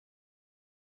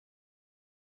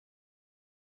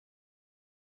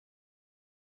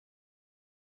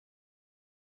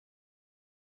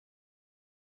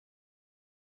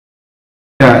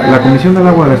Mira, la Comisión del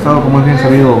Agua del Estado, como es bien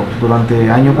sabido,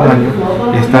 durante año con año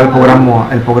está el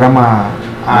programa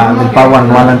del pago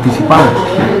anual anticipado.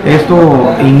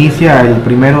 Esto inicia el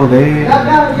 1 de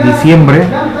diciembre,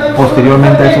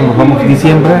 posteriormente a eso nos vamos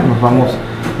diciembre, nos vamos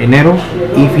enero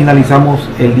y finalizamos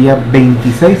el día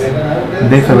 26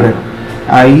 de febrero.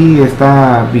 Ahí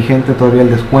está vigente todavía el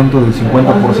descuento del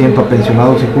 50% a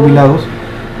pensionados y jubilados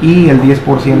y el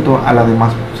 10% a la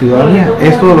demás ciudadanía.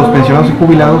 Esto de los pensionados y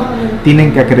jubilados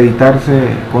tienen que acreditarse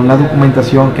con la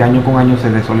documentación que año con año se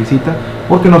les solicita,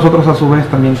 porque nosotros a su vez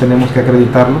también tenemos que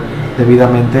acreditarlo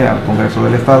debidamente al Congreso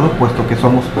del Estado, puesto que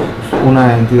somos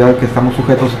una entidad que estamos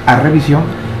sujetos a revisión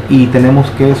y tenemos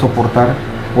que soportar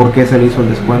por qué se le hizo el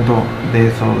descuento de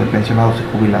eso de pensionados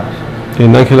y jubilados.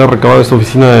 En Ángela Recabado, esta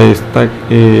oficina está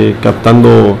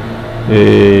captando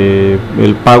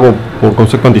el pago por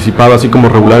concepto anticipado, así como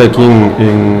regular aquí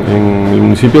en el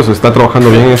municipio. ¿Se está trabajando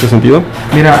bien en ese sentido?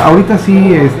 Mira, ahorita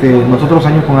sí, nosotros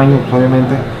año con año, pues,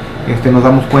 obviamente, nos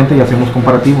damos cuenta y hacemos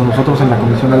comparativos. Nosotros en la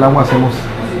Comisión del Agua hacemos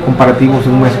comparativos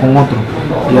de un mes con otro,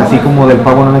 y así como del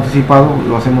pago no anticipado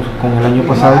lo hacemos con el año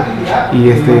pasado, y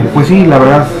pues sí, la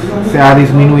verdad se ha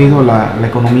disminuido la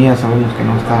economía, sabemos que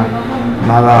no está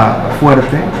nada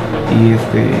fuerte,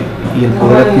 y el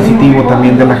poder adquisitivo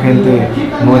también de la gente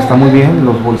no está muy bien,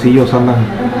 los bolsillos andan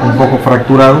un poco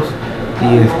fracturados,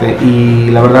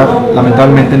 y la verdad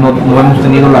lamentablemente no hemos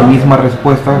tenido la misma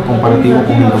respuesta comparativo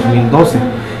con el 2012.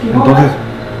 Entonces,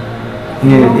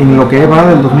 en lo que va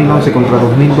del 2011 contra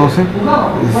 2012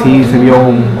 sí se vio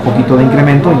un poquito de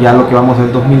incremento. Ya lo que vamos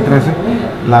del 2013,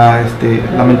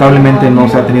 lamentablemente no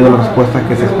se ha tenido la respuesta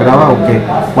que se esperaba, o que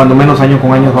cuando menos año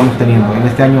con año vamos teniendo. En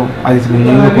este año ha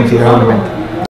disminuido considerablemente.